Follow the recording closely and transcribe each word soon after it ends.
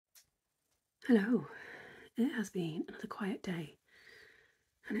Hello. It has been another quiet day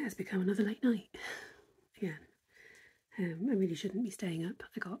and it has become another late night again. I really shouldn't be staying up.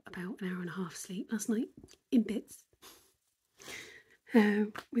 I got about an hour and a half sleep last night in bits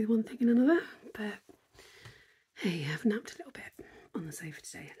with one thing and another, but hey, I've napped a little bit on the sofa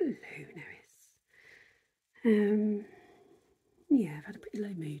today. Hello, Nerys. Yeah, I've had a pretty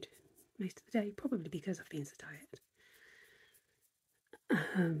low mood most of the day, probably because I've been so tired.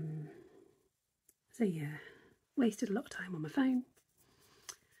 So yeah, wasted a lot of time on my phone,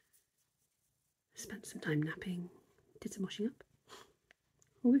 spent some time napping, did some washing up.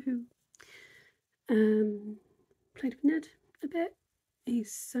 Woohoo! Played with Ned a bit.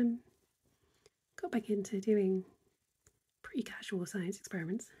 He's got back into doing pretty casual science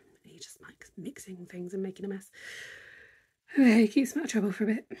experiments. He just likes mixing things and making a mess. He keeps me out of trouble for a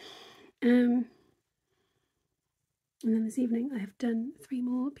bit. And then this evening I have done 3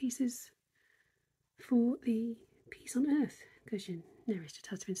 more pieces for the Peace on Earth cushion. Nerys just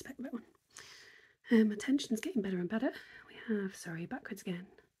has to inspect that one. My tension's getting better and better. We have, sorry, backwards again.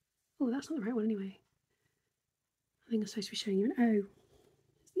 Oh, that's not the right one anyway. I think I'm supposed to be showing you an O.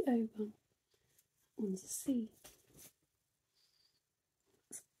 It's the O one. That one's a C.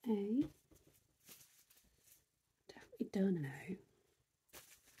 That's A. Definitely done an O.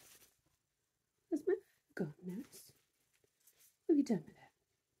 Where's my O gone, Nerys? What have you done with it?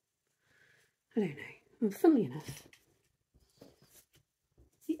 I don't know. Well, funnily enough,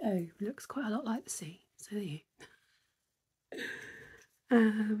 the O looks quite a lot like the C, so there you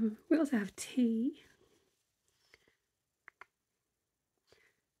go. We also have T.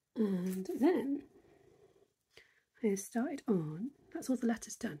 And then I started on, that's all the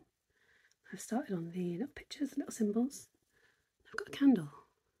letters done. I've started on the little pictures, the little symbols. I've got a candle.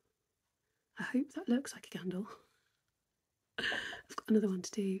 I hope that looks like a candle. I've got another one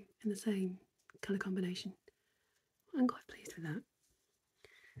to do in the same colour combination. I'm quite pleased with that.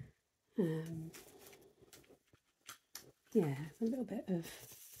 Yeah, a little bit of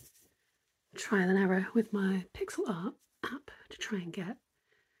trial and error with my pixel art app to try and get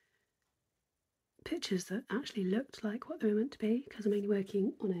pictures that actually looked like what they were meant to be, because I'm only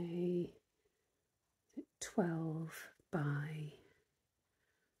working on a 12 by,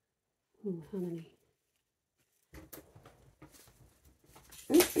 how many?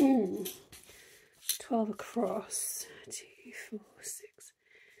 12 across, 2, 4, 6,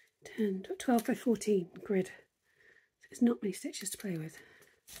 10, 12 by 14 grid. So it's not many stitches to play with.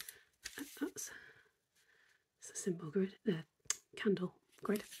 That's a symbol grid, candle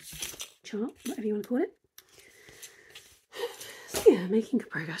grid, chart, whatever you want to call it. So yeah, making good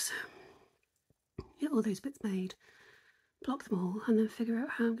progress. Get all those bits made, block them all, and then figure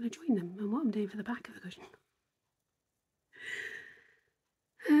out how I'm going to join them and what I'm doing for the back of the cushion.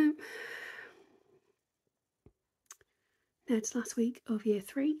 Ned's last week of year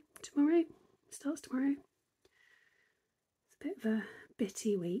 3 tomorrow, starts tomorrow. It's a bit of a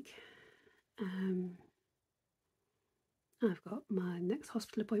bitty week. I've got my next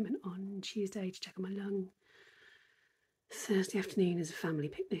hospital appointment on Tuesday to check on my lung. Thursday afternoon is a family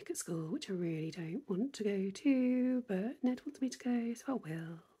picnic at school, which I really don't want to go to, but Ned wants me to go, so I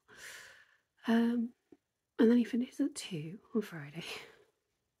will. And then he finishes at 2 on Friday.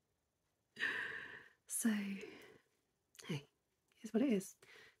 So, hey, here's what it is.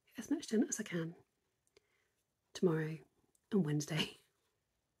 Get as much done as I can tomorrow and Wednesday.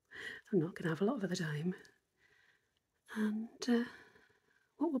 I'm not going to have a lot of other time. And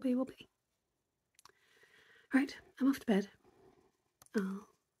what will be, will be. Right, I'm off to bed. I'll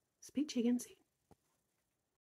speak to you again soon.